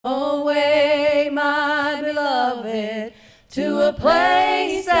beloved, to a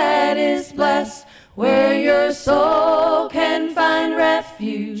place that is blessed, where your soul can find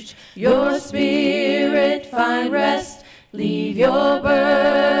refuge, your spirit find rest. Leave your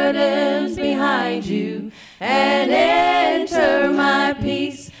burdens behind you and enter my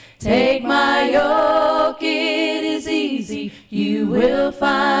peace. Take my yoke, it is easy. You will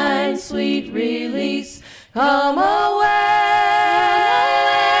find sweet release. Come away,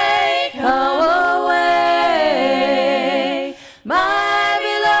 come away, my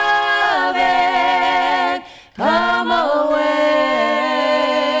beloved. Come away,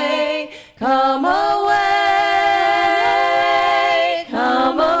 come away,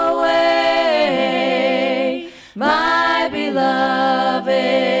 come away, my beloved.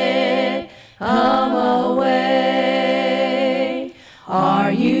 Come away.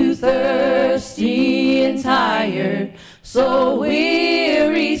 Are you thirsty and tired, so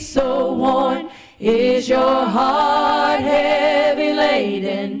weary, so worn? Is your heart heavy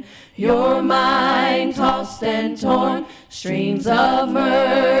laden, your mind tossed and torn? Streams of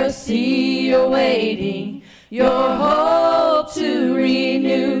mercy are waiting, your hope to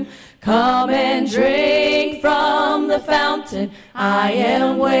renew. Come and drink from the fountain, I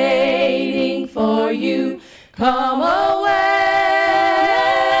am waiting for you. Come away,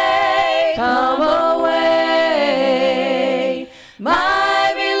 come away,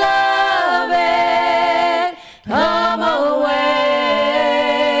 my beloved. Come away,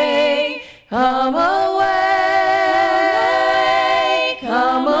 come away,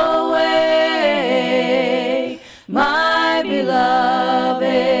 come away, my beloved.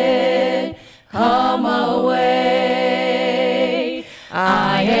 Come away.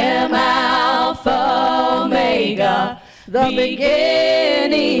 I am Alpha, Omega, the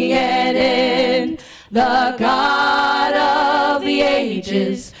beginning and end, the God of the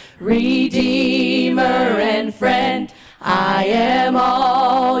ages, Redeemer and friend. I am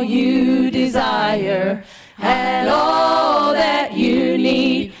all you desire and all that you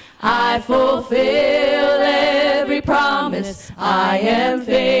need. I fulfill every promise. I am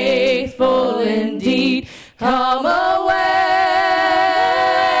faithful indeed. Come away,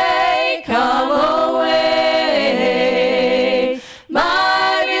 come away,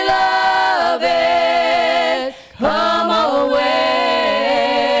 my beloved. Come away,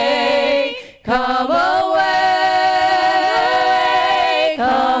 come away,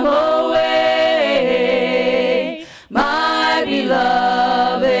 come away, my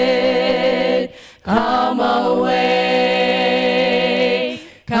beloved. Come away,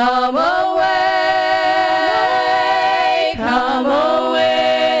 come away, come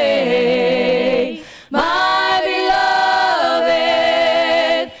away, my beloved.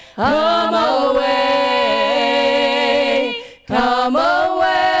 Come away, come away,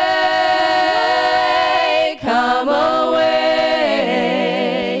 come away,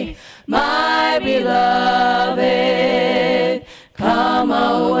 my beloved. Come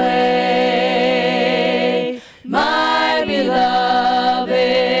away, my beloved.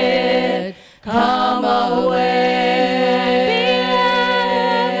 Come away,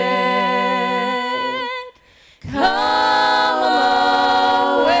 come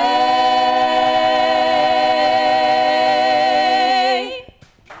away.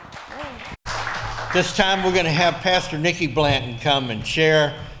 This time we're going to have Pastor Nikki Blanton come and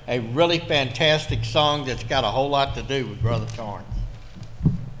share a really fantastic song that's got a whole lot to do with Brother Torrance.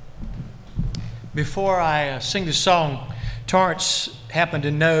 Before I sing the song, Torrance happened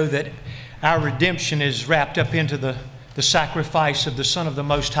to know that our redemption is wrapped up into the sacrifice of the Son of the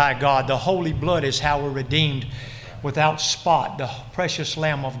Most High God. The holy blood is how we're redeemed without spot, the precious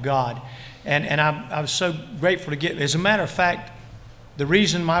Lamb of God. And I'm so grateful to get, as a matter of fact, the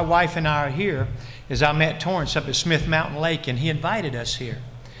reason my wife and I are here is I met Torrance up at Smith Mountain Lake, and he invited us here.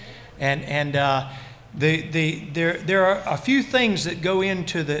 And there are a few things that go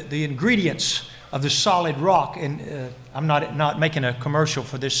into the ingredients of the solid rock, and I'm not making a commercial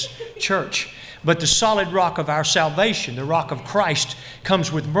for this church, but the solid rock of our salvation, the rock of Christ,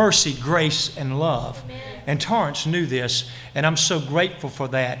 comes with mercy, grace, and love. Amen. And Torrance knew this, and I'm so grateful for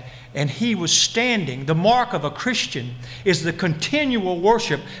that. And he was standing. The mark of a Christian is the continual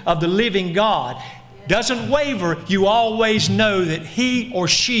worship of the living God. Doesn't waver. You always know that he or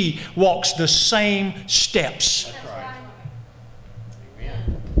she walks the same steps. That's right.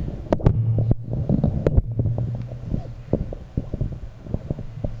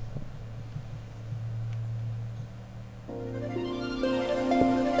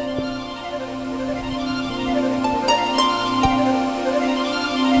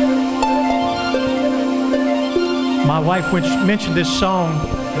 My wife mentioned this song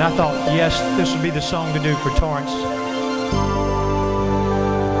And I thought, yes, this would be the song to do for Torrance.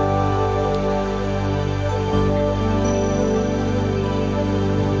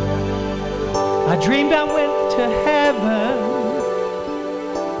 I dreamed I went to heaven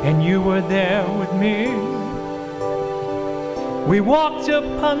and you were there with me. We walked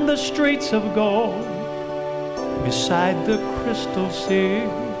upon the streets of gold beside the crystal sea.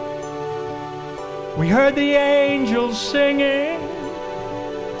 We heard the angels singing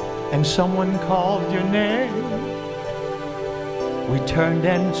and someone called your name. We turned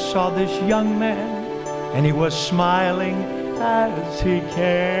and saw this young man and he was smiling as he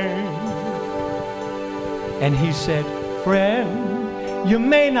came. And he said, friend, you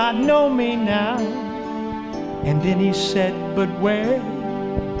may not know me now. And then he said, but where?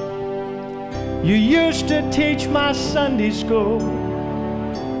 You used to teach my Sunday school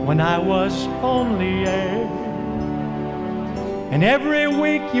when I was only 8. And every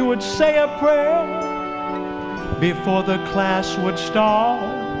week you would say a prayer before the class would start.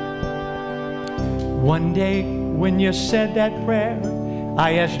 One day when you said that prayer,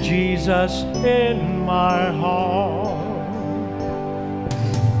 I asked Jesus in my heart.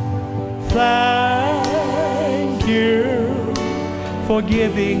 Thank you for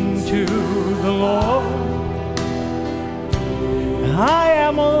giving to the Lord. I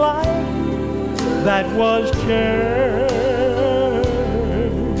am a life that was changed.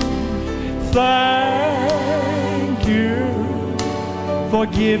 Thank you for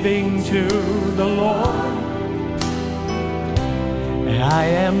giving to the Lord. I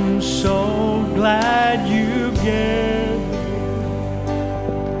am so glad you gave.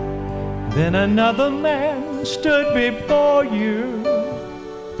 Then another man stood before you,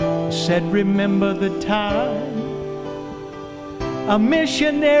 said, remember the time a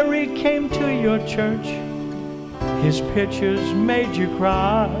missionary came to your church. His pictures made you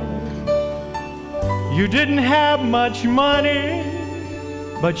cry. You didn't have much money,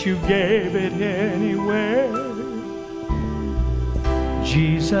 but you gave it anyway.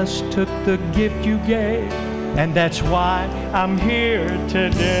 Jesus took the gift you gave, and that's why I'm here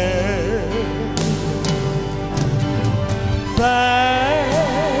today.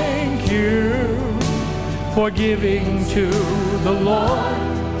 Thank you for giving to the Lord.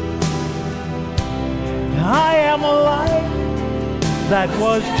 I am a life that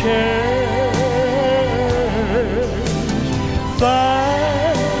was changed.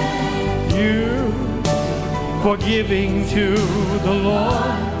 Thank you for giving to the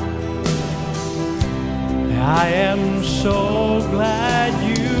Lord. I am so glad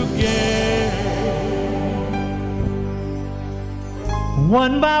you gave.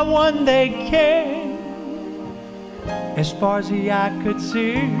 One by one they came, as far as the eye could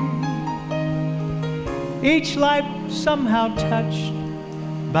see. Each life somehow touched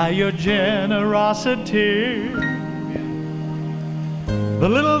by your generosity. The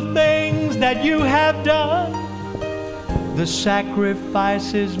little things that you have done, the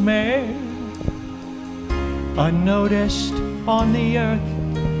sacrifices made, unnoticed on the earth,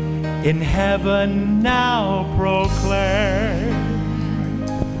 in heaven now proclaim.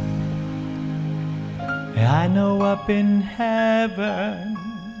 I know up in heaven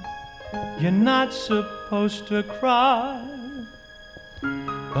you're not supposed to cry,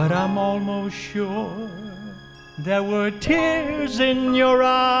 but I'm almost sure there were tears in your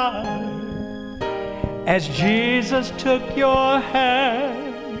eyes as Jesus took your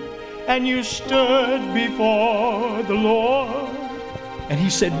hand and you stood before the Lord. And he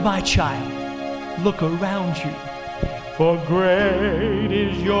said, my child, look around you, for great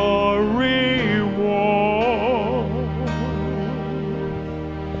is your reward.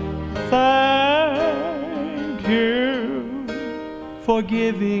 Thank you for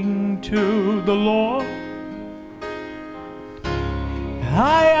giving to the Lord.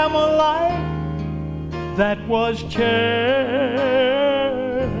 I am a life that was changed.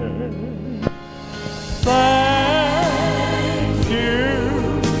 Thank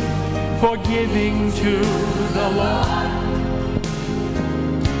you for giving to the Lord.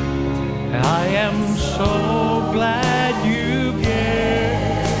 I am so glad you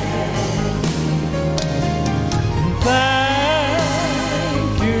gave. Thank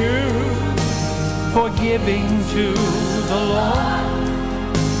you for giving to the Lord.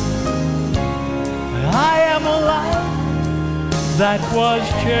 I am a life that was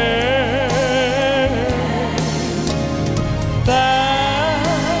changed.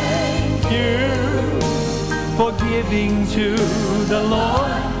 Thank you for giving to the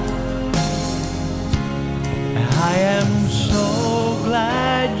Lord. I am so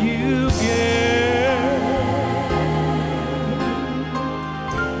glad you gave.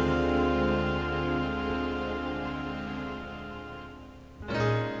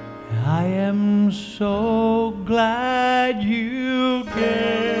 so glad you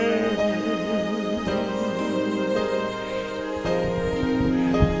came.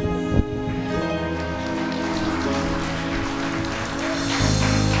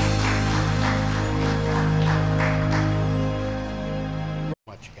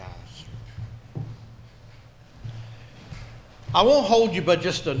 Much, guys. I won't hold you but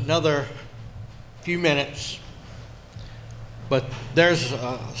just another few minutes, but there's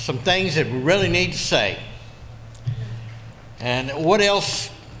some things that we really need to say. And what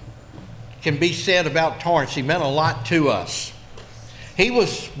else can be said about Torrance? He meant a lot to us. He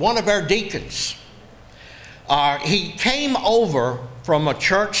was one of our deacons. He came over from a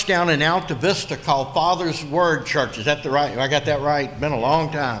church down in Alta Vista called Father's Word Church. Is that the right? I got that right? Been a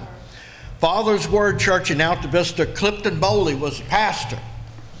long time. Father's Word Church in Alta Vista. Clifton Bowley was the pastor.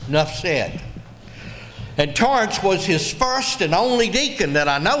 Enough said. And Torrance was his first and only deacon that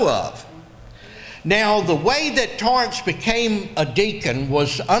I know of. Now, the way that Torrance became a deacon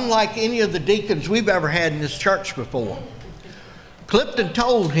was unlike any of the deacons we've ever had in this church before. Clifton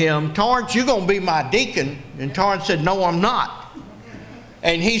told him, "Torrance, you're going to be my deacon." And Torrance said, "No, I'm not."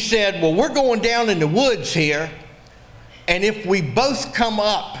 And he said, "Well, we're going down in the woods here, and if we both come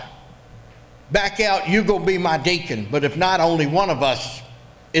up, back out, you're going to be my deacon. But if not, only one of us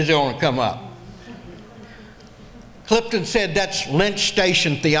is going to come up." Clifton said that's Lynch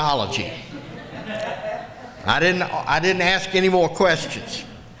Station theology. I didn't ask any more questions.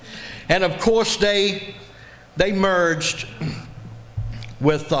 And of course, they merged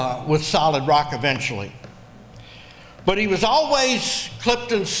with Solid Rock eventually. But he was always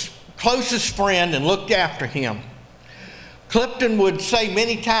Clifton's closest friend and looked after him. Clifton would say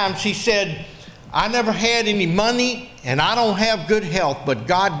many times, he said, "I never had any money and I don't have good health, but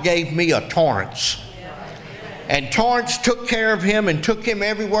God gave me a Torrance." And Torrance took care of him and took him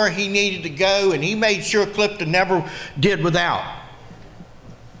everywhere he needed to go, and he made sure Clifton never did without.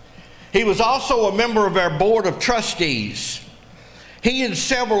 He was also a member of our board of trustees. He and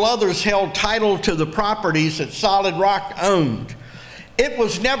several others held title to the properties that Solid Rock owned. It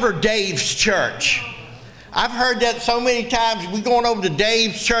was never Dave's church. I've heard that so many times. We're going over to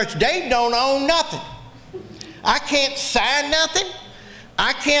Dave's church. Dave don't own nothing. I can't sign nothing.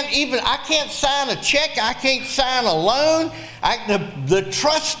 I can't sign a check. I can't sign a loan. The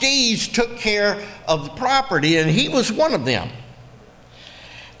trustees took care of the property, and he was one of them.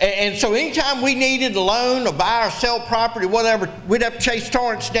 And so anytime we needed a loan or buy or sell property, whatever, we'd have to chase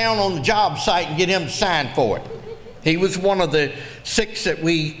Torrance down on the job site and get him to sign for it. He was one of the 6 that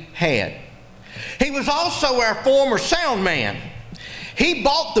we had. He was also our former sound man. He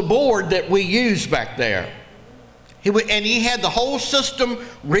bought the board that we used back there. And he had the whole system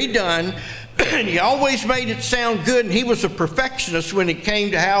redone, and he always made it sound good, and he was a perfectionist when it came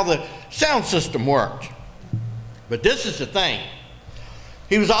to how the sound system worked. But this is the thing.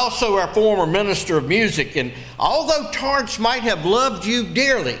 He was also our former minister of music, and although Torrance might have loved you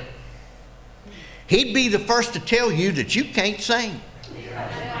dearly, he'd be the first to tell you that you can't sing.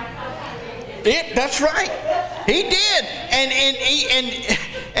 That's right. He did.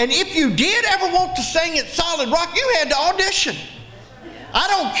 And if you did ever want to sing at Solid Rock, you had to audition. I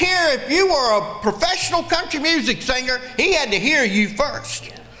don't care if you were a professional country music singer, he had to hear you first.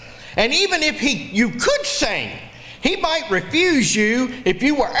 And even if you could sing, he might refuse you if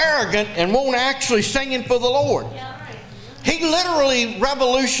you were arrogant and weren't actually singing for the Lord. He literally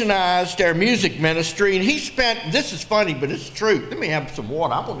revolutionized our music ministry, and he spent, this is funny, but it's true. Let me have some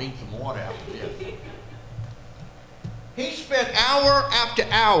water. I'm going to need some water after this. He spent hour after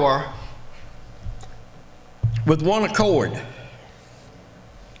hour with one accord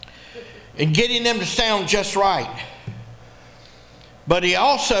and getting them to sound just right. But he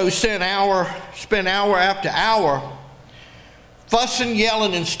also spent hour after hour fussing,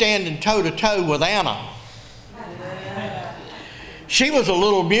 yelling, and standing toe-to-toe with Anna. She was a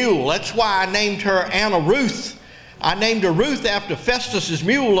little mule. That's why I named her Anna Ruth. I named her Ruth after Festus's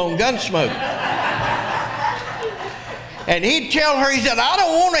mule on Gunsmoke. And he'd tell her, he said, "I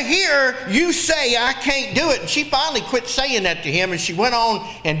don't want to hear you say I can't do it." And she finally quit saying that to him, and she went on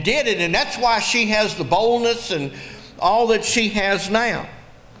and did it, and that's why she has the boldness and all that she has now.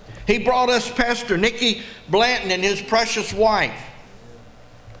 He brought us Pastor Nicky Blanton and his precious wife.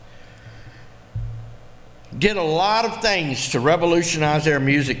 Did a lot of things to revolutionize our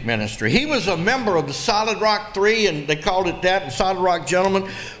music ministry. He was a member of the Solid Rock 3, and they called it that, the Solid Rock Gentlemen.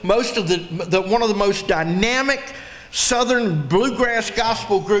 One of the most dynamic Southern bluegrass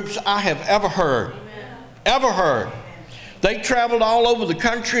gospel groups I have ever heard. Ever heard. They traveled all over the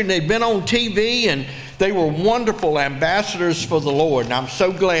country, and they've been on TV, and they were wonderful ambassadors for the Lord. And I'm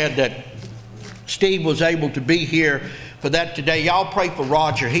so glad that Steve was able to be here for that today. Y'all pray for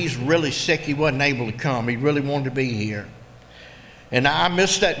Roger. He's really sick. He wasn't able to come. He really wanted to be here. And I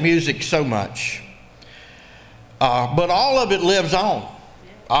miss that music so much. But all of it lives on,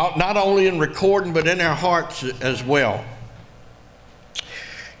 not only in recording, but in our hearts as well.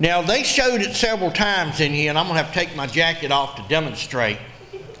 Now, they showed it several times in here, and I'm going to have to take my jacket off to demonstrate.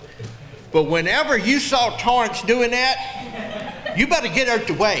 But whenever you saw Torrance doing that, you better get out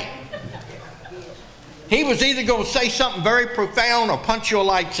the way. He was either going to say something very profound or punch your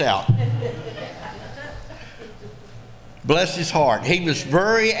lights out. Bless his heart. He was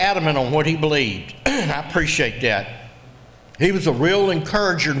very adamant on what he believed. I appreciate that. He was a real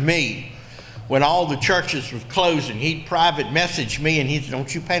encourager to me. When all the churches was closing, he'd private message me and he said,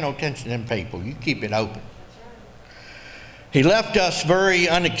 don't you pay no attention to them people. You keep it open. He left us very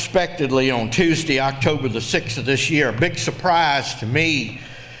unexpectedly on Tuesday, October the 6th of this year. A big surprise to me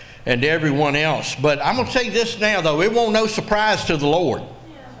and to everyone else. But I'm going to say this now, though. It won't no surprise to the Lord.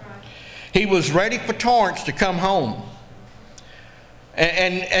 He was ready for Torrance to come home.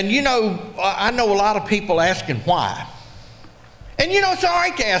 And you know, I know a lot of people asking why. And you know, it's all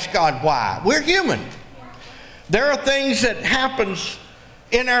right to ask God why. We're human. There are things that happens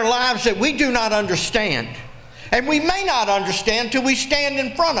in our lives that we do not understand. And we may not understand till we stand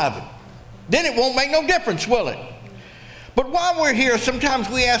in front of it. Then it won't make no difference, will it? But while we're here, sometimes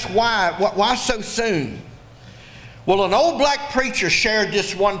we ask why. Why so soon? Well, an old black preacher shared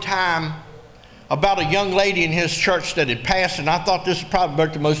this one time about a young lady in his church that had passed, and I thought this was probably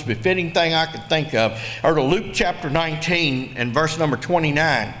the most befitting thing I could think of. Or to Luke chapter 19 and verse number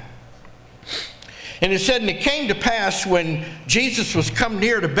 29. And it said, and it came to pass when Jesus was come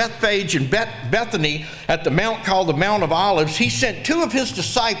near to Bethphage and Bethany at the mount called the Mount of Olives, he sent two of his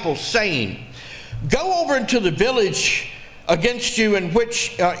disciples, saying, go over into the village against you, in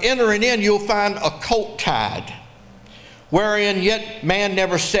which entering in you'll find a colt tied, wherein yet man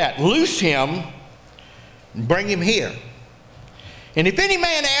never sat. Loose him and bring him here. And if any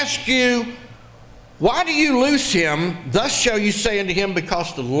man ask you, why do you loose him? Thus shall you say unto him,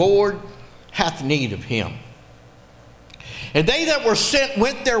 because the Lord hath need of him. And they that were sent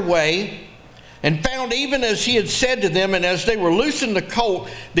went their way, and found even as he had said to them. And as they were loosing the colt,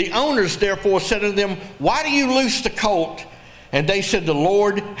 the owners therefore said unto them, why do you loose the colt? And they said, the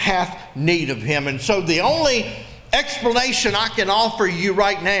Lord hath need of him. And so the only explanation I can offer you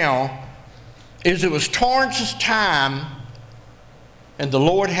right now is it was Torrance's time and the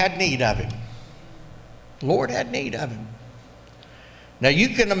Lord had need of him. The Lord had need of him. Now you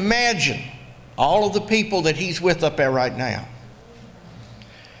can imagine all of the people that he's with up there right now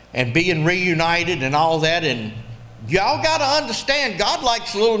and being reunited and all that. And y'all got to understand, God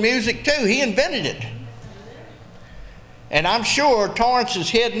likes a little music too. He invented it. And I'm sure Torrance is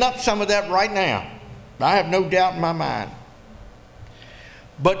heading up some of that right now. I have no doubt in my mind.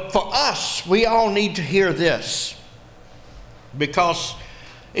 But for us, we all need to hear this. Because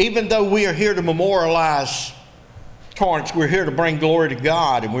even though we are here to memorialize Torrance, we're here to bring glory to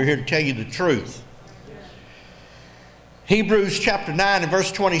God, and we're here to tell you the truth. Hebrews chapter 9 and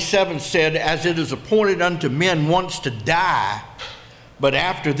verse 27 said, as it is appointed unto men once to die, but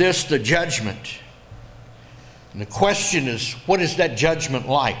after this the judgment. And the question is, what is that judgment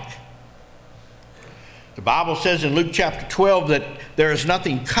like? The Bible says in Luke chapter 12 that there is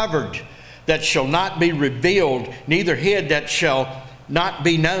nothing covered that shall not be revealed, neither hid that shall not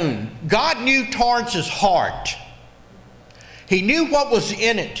be known. God knew Torrance's heart. He knew what was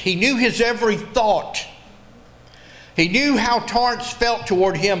in it. He knew his every thought. He knew how Torrance felt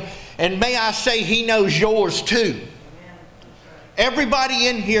toward him. And may I say, he knows yours too. Everybody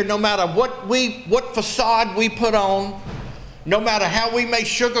in here, no matter what facade we put on, no matter how we may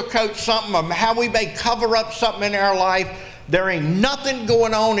sugarcoat something or how we may cover up something in our life, there ain't nothing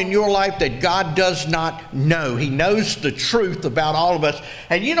going on in your life that God does not know. He knows the truth about all of us.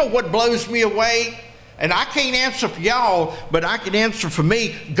 And you know what blows me away? And I can't answer for y'all, but I can answer for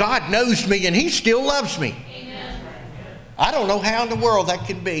me. God knows me and he still loves me. Amen. I don't know how in the world that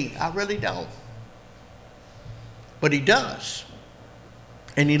can be. I really don't. But he does.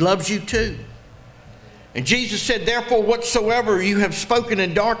 And he loves you too. And Jesus said, therefore, whatsoever you have spoken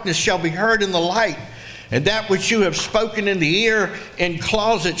in darkness shall be heard in the light. And that which you have spoken in the ear in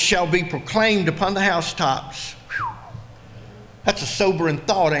closet shall be proclaimed upon the housetops. Whew. That's a sobering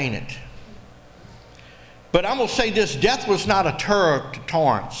thought, ain't it? But I'm going to say this, death was not a terror to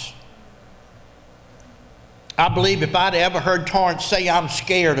Torrance. I believe if I'd ever heard Torrance say I'm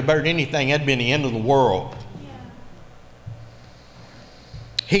scared about anything, that'd been the end of the world.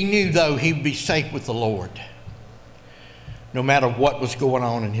 He knew, though, he'd be safe with the Lord, no matter what was going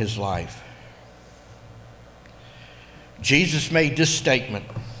on in his life. Jesus made this statement,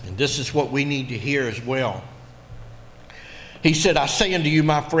 and this is what we need to hear as well. He said, I say unto you,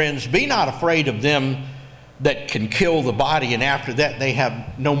 my friends, be not afraid of them that can kill the body, and after that they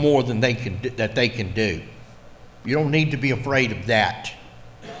have no more than they can do. You don't need to be afraid of that.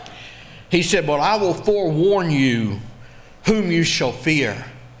 He said, but I will forewarn you whom you shall fear.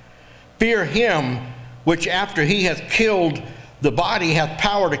 Fear him which after he hath killed the body hath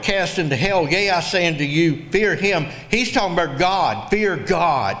power to cast into hell. Yea, I say unto you, fear him. He's talking about God. Fear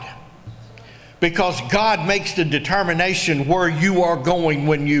God. Because God makes the determination where you are going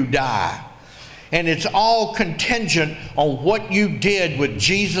when you die. And it's all contingent on what you did with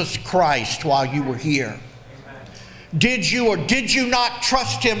Jesus Christ while you were here. Did you or did you not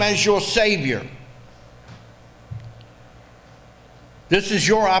trust him as your Savior? This is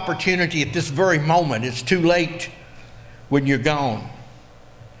your opportunity at this very moment. It's too late when you're gone.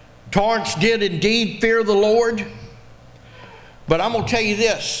 Torrance did indeed fear the Lord. But I'm going to tell you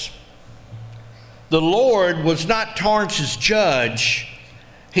this. The Lord was not Torrance's judge.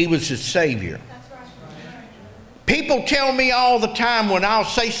 He was his Savior. People tell me all the time when I'll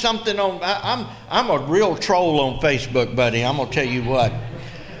say something on, I'm a real troll on Facebook, buddy. I'm going to tell you what.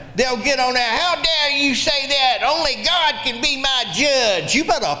 They'll get on there, how dare you say that? Only God can be my judge. You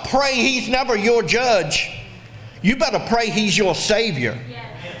better pray he's never your judge. You better pray he's your Savior.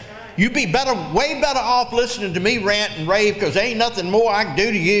 You'd be way better off listening to me rant and rave, because there ain't nothing more I can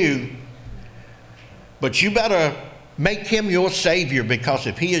do to you. But you better make him your Savior, because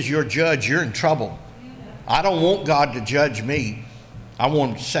if he is your judge, you're in trouble. I don't want God to judge me. I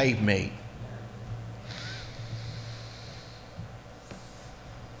want him to save me.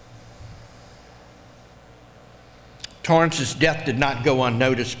 Torrance's death did not go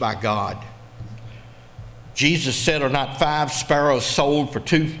unnoticed by God. Jesus said, are not 5 sparrows sold for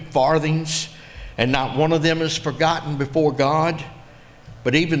 2 farthings, and not one of them is forgotten before God?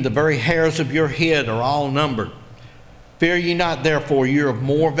 But even the very hairs of your head are all numbered. Fear ye not, therefore, you are of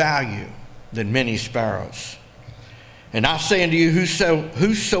more value than many sparrows. And I say unto you,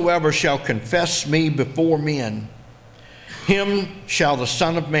 whosoever shall confess me before men, him shall the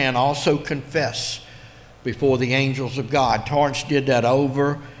Son of Man also confess before the angels of God. Torrance did that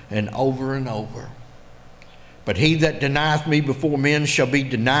over and over and over. But he that denieth me before men shall be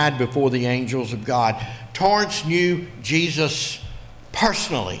denied before the angels of God. Torrance knew Jesus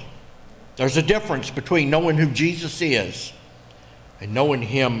personally. There's a difference between knowing who Jesus is and knowing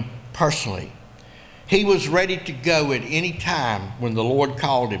him personally. He was ready to go at any time when the Lord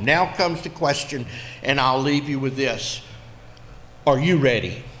called him. Now comes the question, and I'll leave you with this. Are you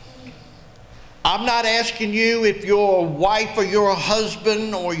ready? I'm not asking you if your wife or your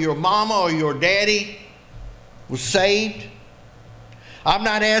husband or your mama or your daddy was saved. I'm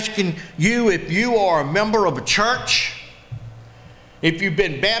not asking you if you are a member of a church. If you've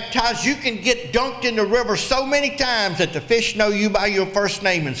been baptized, you can get dunked in the river so many times that the fish know you by your first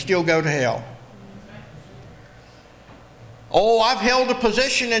name and still go to hell. Oh, I've held a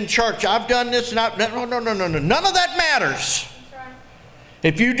position in church. I've done this and no. None of that matters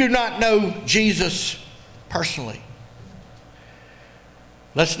if you do not know Jesus personally.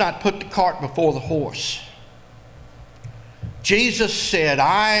 Let's not put the cart before the horse. Jesus said,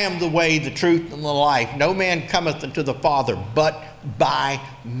 I am the way, the truth, and the life. No man cometh unto the Father but by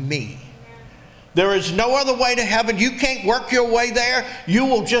me. There is no other way to heaven. You can't work your way there. You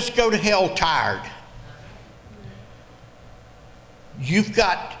will just go to hell tired. You've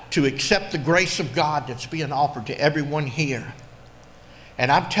got to accept the grace of God that's being offered to everyone here.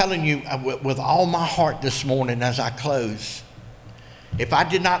 And I'm telling you with all my heart this morning as I close, if I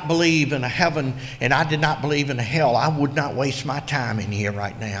did not believe in a heaven and I did not believe in a hell, I would not waste my time in here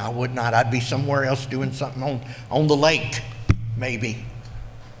right now. I would not. I'd be somewhere else doing something on the lake, maybe.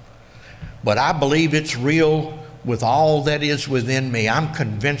 But I believe it's real with all that is within me. I'm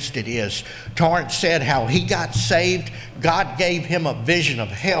convinced it is. Torrance said how he got saved. God gave him a vision of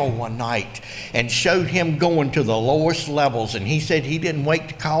hell one night and showed him going to the lowest levels. And he said he didn't wait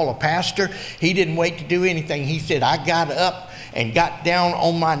to call a pastor. He didn't wait to do anything. He said, I got up and got down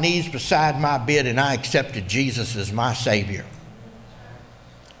on my knees beside my bed and I accepted Jesus as my Savior.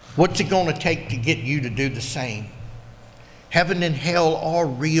 What's it going to take to get you to do the same? Heaven and hell are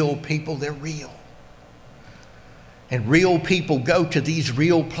real, people. They're real. And real people go to these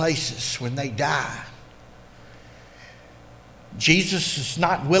real places when they die. Jesus is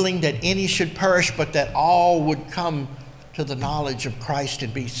not willing that any should perish, but that all would come to the knowledge of Christ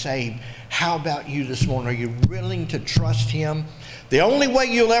and be saved. How about you this morning? Are you willing to trust him? The only way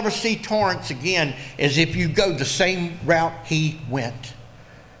you'll ever see Torrance again is if you go the same route he went.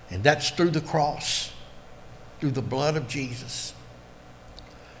 And that's through the cross. through the blood of Jesus.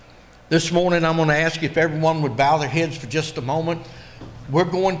 This morning I'm going to ask if everyone would bow their heads for just a moment. We're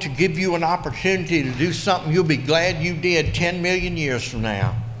going to give you an opportunity to do something you'll be glad you did 10 million years from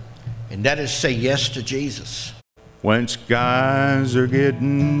now. And that is say yes to Jesus. When skies are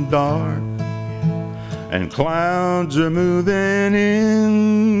getting dark and clouds are moving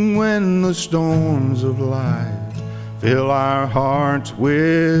in, when the storms of life fill our hearts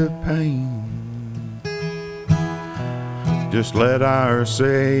with pain, just let our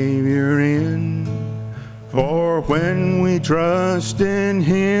Savior in, for when we trust in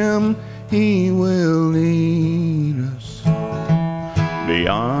Him, He will lead us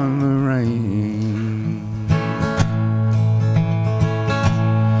beyond the rain.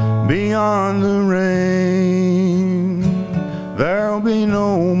 Beyond the rain, there'll be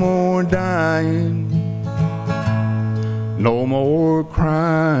no more dying, no more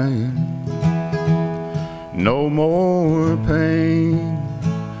crying, no more pain.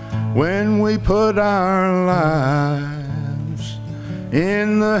 When we put our lives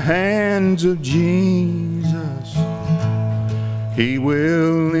in the hands of Jesus, He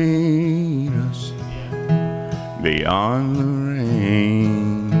will lead us beyond the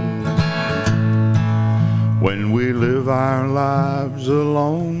rain. When we live our lives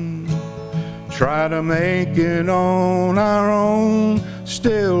alone, try to make it on our own,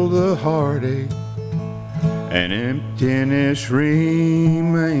 still the heartache and emptiness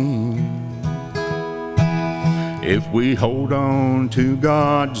remain. If we hold on to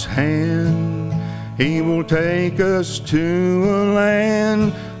God's hand, He will take us to a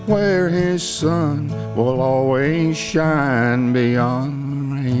land where His sun will always shine beyond the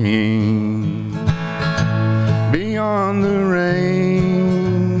rain. Beyond the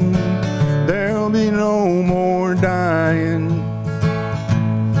rain, there'll be no more dying,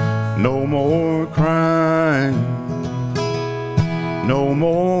 no more crying, no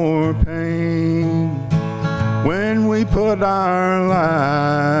more pain. When we put our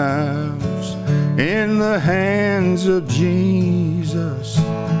lives in the hands of Jesus,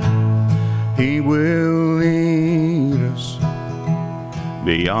 He will lead us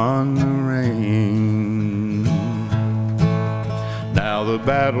beyond the rain. Now the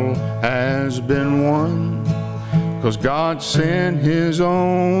battle has been won, 'cause God sent His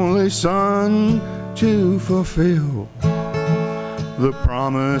only Son to fulfill the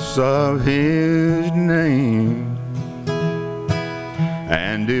promise of His name.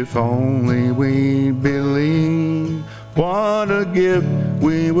 And if only we believe, what a gift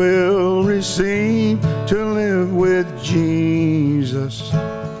we will receive to live with Jesus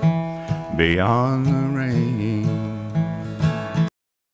beyond the